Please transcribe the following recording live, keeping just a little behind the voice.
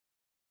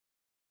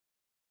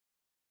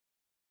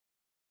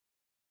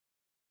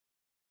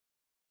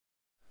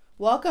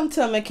Welcome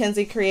to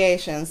Mackenzie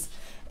Creations.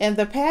 In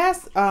the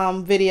past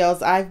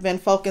videos, I've been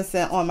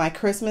focusing on my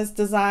Christmas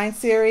design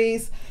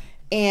series,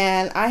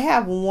 and I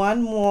have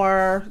one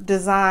more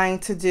design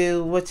to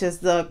do, which is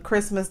the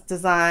Christmas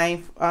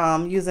design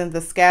using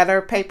the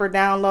scatter paper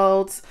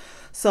downloads.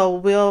 So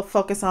we'll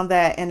focus on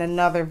that in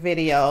another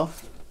video.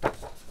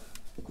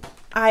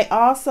 I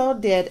also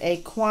did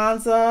a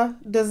Kwanzaa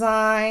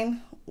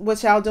design,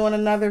 which I'll do in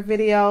another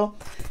video.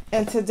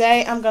 And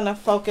today I'm going to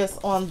focus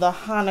on the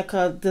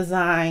Hanukkah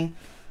design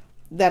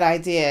that I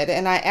did.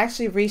 And I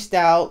actually reached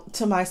out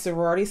to my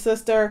sorority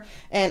sister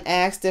and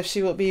asked if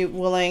she would be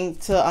willing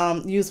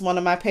to use one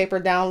of my paper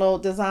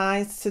download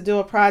designs to do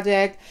a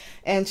project.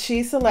 And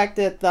she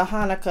selected the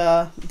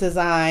Hanukkah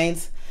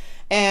designs.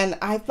 And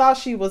I thought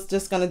she was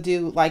just going to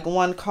do like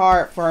one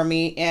card for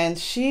me. And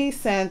she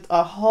sent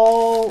a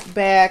whole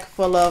bag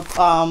full of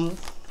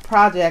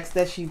projects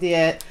that she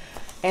did.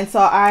 And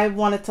so I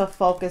wanted to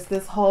focus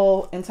this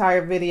whole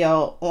entire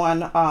video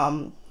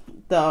on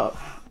the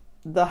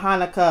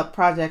Hanukkah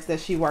projects that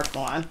she worked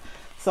on.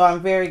 So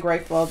I'm very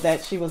grateful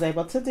that she was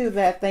able to do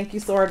that. Thank you,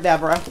 Sora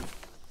Deborah.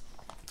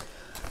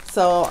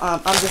 So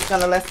I'm just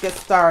gonna, let's get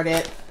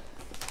started.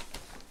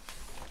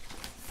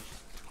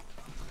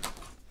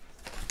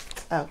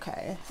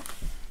 Okay.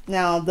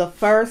 Now the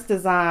first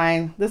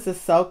design, this is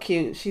so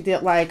cute. She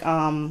did like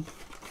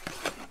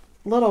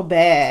little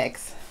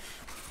bags,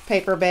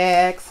 paper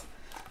bags.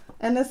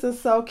 And this is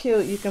so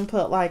cute. You can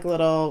put like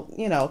little,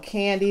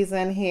 candies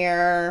in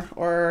here,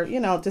 or,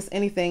 just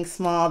anything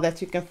small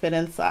that you can fit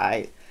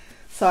inside.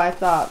 So I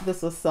thought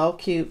this was so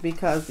cute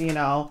because, you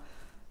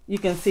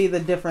can see the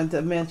different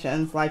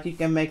dimensions. Like you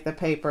can make the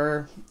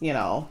paper,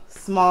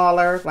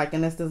 smaller. Like in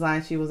this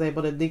design, she was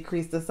able to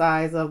decrease the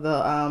size of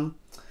the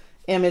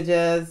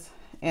images.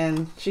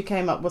 And she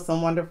came up with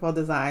some wonderful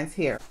designs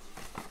here.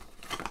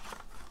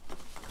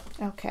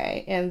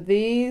 Okay, and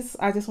these,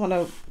 I just want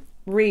to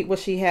read what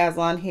she has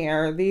on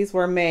here. These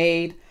were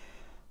made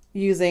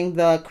using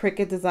the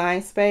Cricut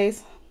design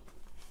space.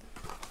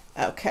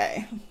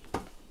 Okay.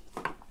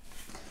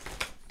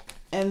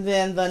 And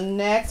then the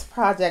next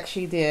project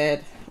she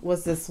did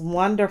was this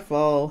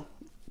wonderful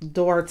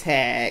door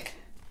tag.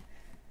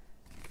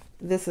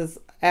 This is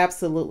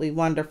absolutely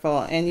wonderful.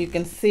 And you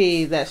can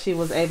see that she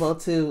was able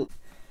to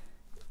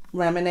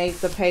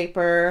laminate the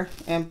paper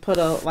and put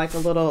a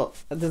little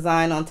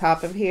design on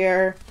top of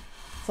here.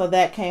 So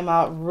that came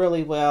out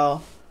really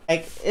well.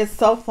 Like, it's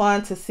so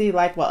fun to see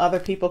like what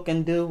other people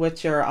can do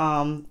with your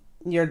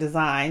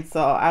design.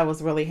 So I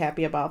was really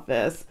happy about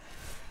this.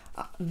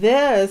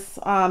 This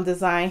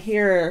design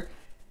here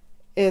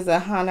is a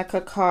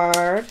Hanukkah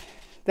card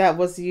that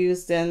was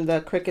used in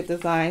the Cricut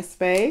design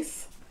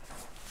space.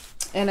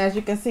 And as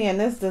you can see in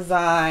this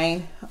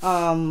design,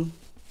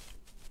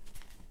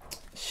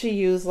 she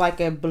used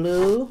like a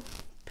blue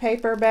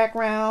paper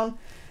background.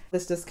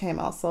 This just came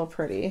out so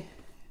pretty.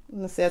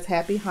 And it says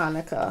Happy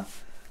Hanukkah.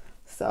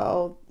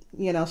 So,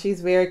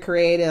 she's very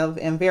creative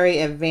and very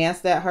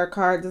advanced at her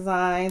card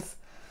designs.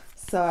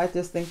 So I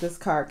just think this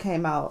card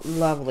came out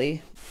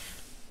lovely.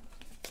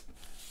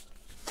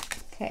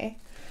 Okay,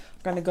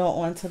 I'm going to go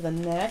on to the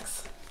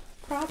next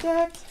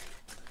project.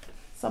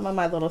 Some of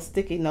my little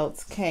sticky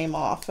notes came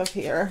off of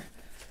here.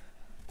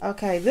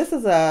 Okay, this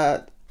is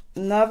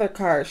another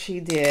card she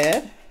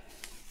did.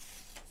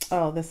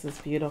 Oh, this is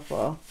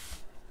beautiful.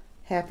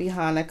 Happy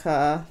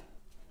Hanukkah.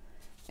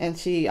 And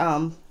she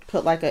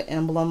put like an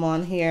emblem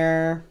on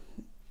here,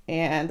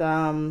 and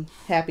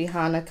Happy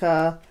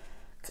Hanukkah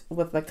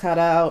with the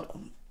cutout.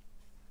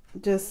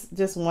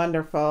 Just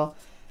wonderful.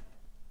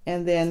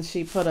 And then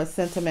she put a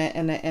sentiment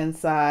in the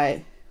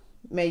inside.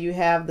 May you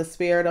have the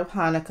spirit of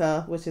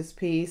Hanukkah, which is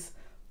peace,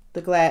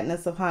 the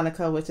gladness of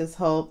Hanukkah, which is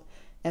hope,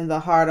 and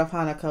the heart of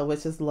Hanukkah,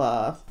 which is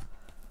love.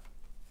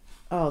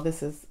 Oh,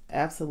 this is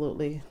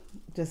absolutely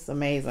just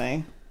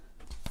amazing.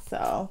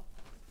 So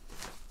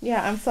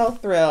yeah, I'm so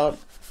thrilled.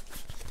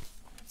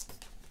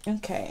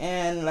 Okay,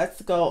 and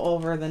let's go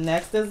over the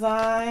next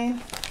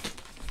design.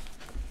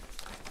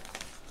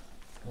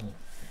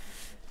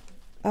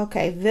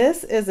 Okay,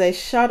 this is a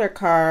shutter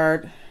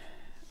card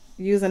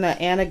using an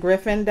Anna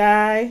Griffin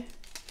die.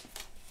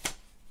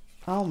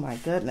 Oh my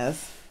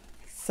goodness.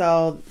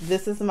 So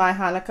this is my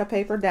Hanukkah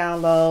paper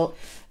download,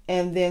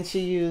 and then she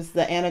used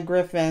the Anna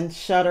Griffin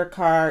shutter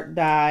card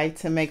die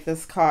to make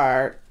this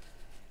card.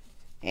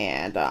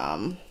 And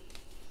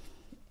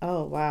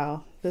oh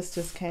wow, this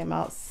just came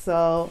out.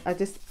 So I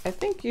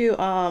think you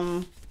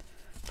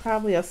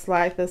probably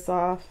slide this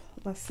off.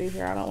 Let's see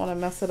here, I don't want to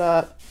mess it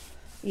up.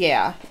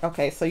 Yeah,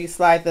 okay, so you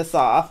slide this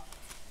off,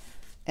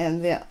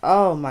 and then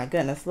oh my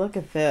goodness, look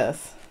at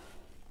this.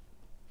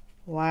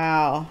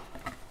 Wow,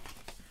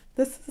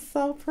 this is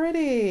so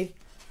pretty.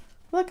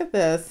 Look at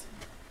this.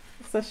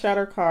 It's a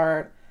shutter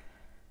card.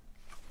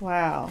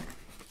 Wow,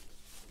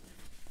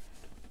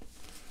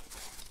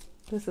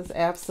 this is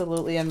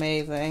absolutely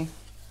amazing.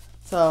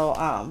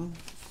 So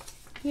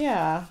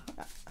yeah.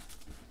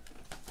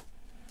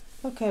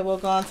 Okay, we'll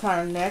go on to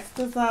our next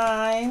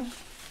design.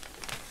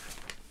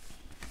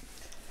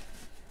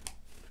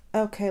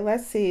 Okay,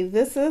 let's see.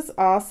 This is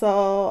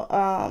also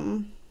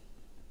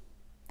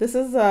this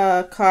is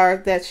a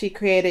card that she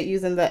created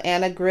using the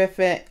Anna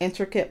Griffin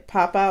intricate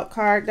pop-out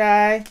card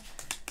die.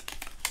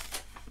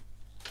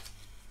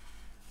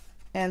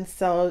 And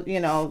so, you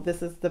know,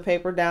 this is the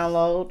paper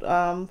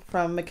download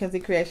from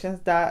Mackenzie Creations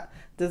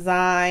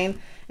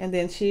Design. And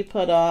then she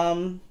put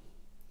I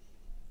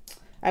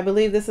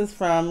believe this is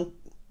from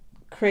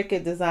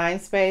Cricut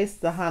Design Space,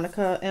 the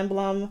Hanukkah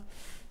emblem.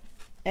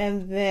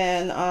 And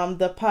then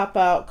the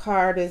pop-out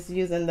card is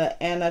using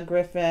the Anna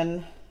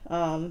Griffin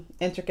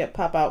intricate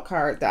pop-out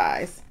card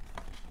dies.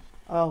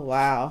 Oh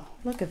wow,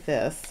 look at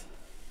this.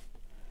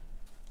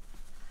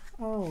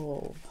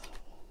 Oh,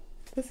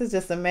 this is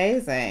just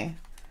amazing.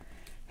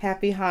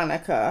 Happy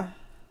Hanukkah.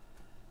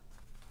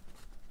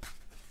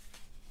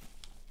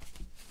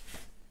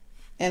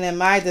 And in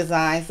my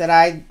designs that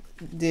I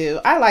do,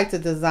 I like to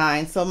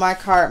design. So my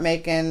card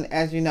making,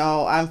 as you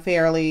know, I'm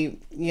fairly,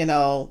 you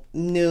know,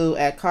 new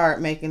at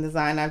card making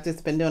design. I've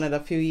just been doing it a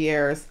few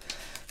years.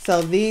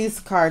 So these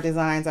card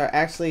designs are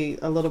actually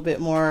a little bit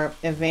more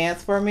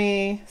advanced for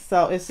me.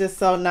 So it's just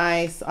so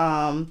nice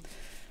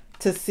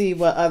to see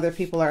what other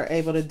people are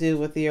able to do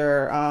with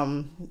your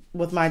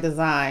with my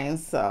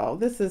designs. So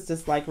this is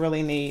just like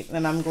really neat,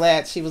 and I'm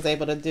glad she was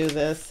able to do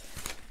this.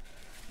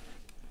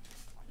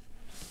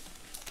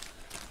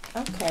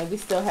 Okay, we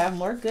still have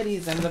more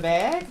goodies in the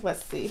bag.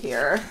 Let's see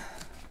here.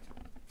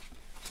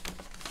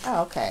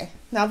 Oh, okay,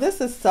 now this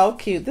is so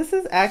cute. This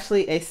is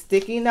actually a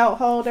sticky note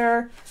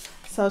holder.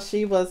 So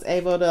she was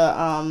able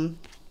to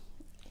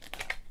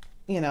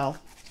you know,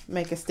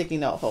 make a sticky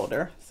note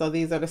holder. So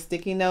these are the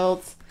sticky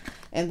notes.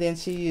 And then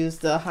she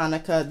used the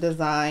Hanukkah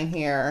design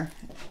here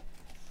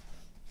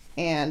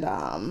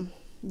and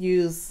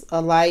use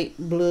a light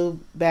blue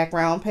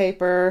background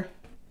paper.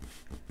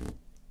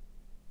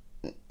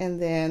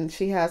 And then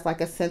she has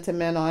like a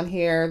sentiment on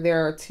here.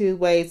 There are 2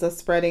 ways of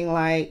spreading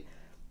light: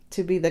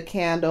 to be the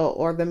candle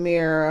or the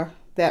mirror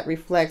that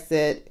reflects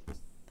it.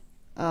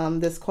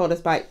 This quote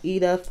is by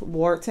Edith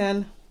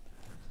Wharton.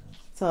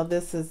 So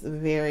this is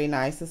very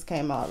nice. This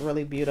came out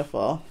really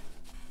beautiful.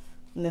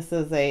 And this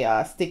is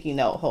a sticky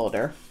note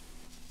holder.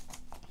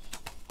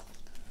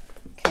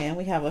 Okay, and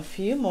we have a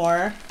few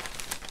more.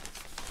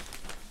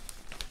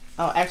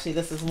 Oh, actually,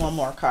 this is one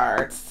more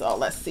card. So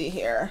let's see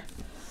here.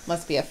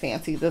 Must be a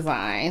fancy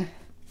design.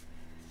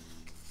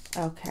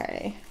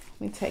 Okay,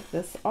 let me take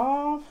this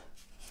off.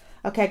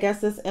 Okay, I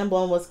guess this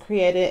emblem was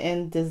created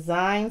in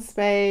Design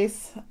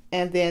Space.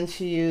 And then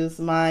she used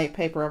my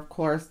paper, of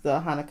course,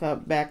 the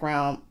Hanukkah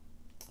background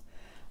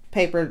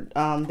paper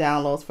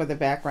downloads for the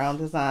background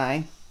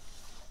design.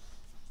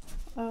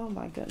 Oh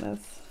my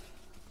goodness.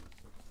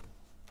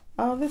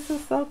 Oh, this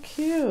is so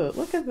cute.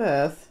 Look at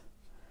this.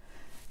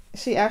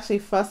 She actually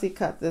fussy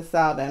cut this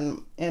out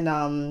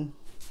and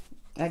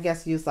I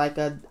guess used like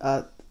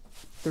a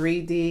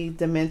 3D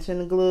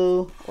dimension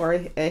glue or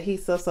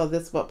adhesive so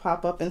this would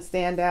pop up and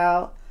stand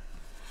out.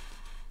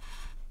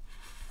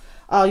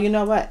 Oh, you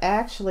know what?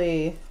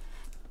 Actually,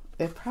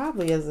 it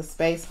probably is a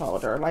space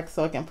holder, like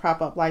so it can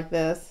prop up like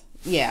this.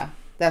 Yeah,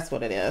 that's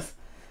what it is.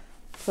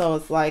 So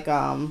it's like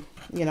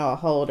you know, a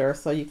holder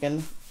so you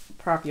can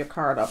prop your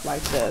card up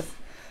like this.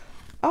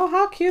 Oh,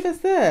 how cute is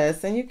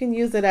this? And you can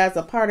use it as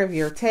a part of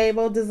your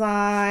table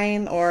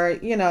design, or,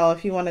 you know,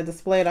 if you want to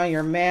display it on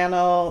your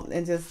mantle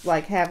and just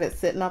like have it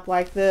sitting up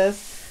like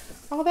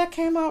this. Oh, that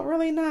came out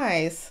really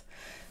nice.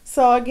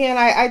 So again,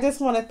 I just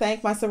want to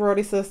thank my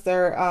sorority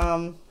sister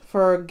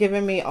for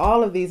giving me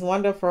all of these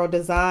wonderful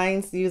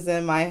designs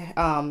using my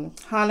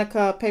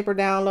Hanukkah paper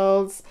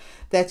downloads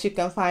that you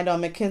can find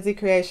on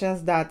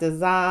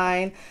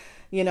MackenzieCreations.design.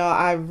 You know,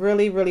 I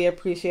really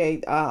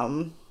appreciate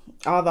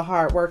all the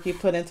hard work you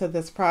put into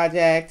this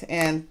project,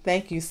 and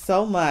thank you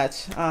so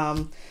much.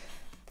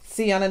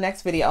 See you on the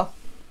next video.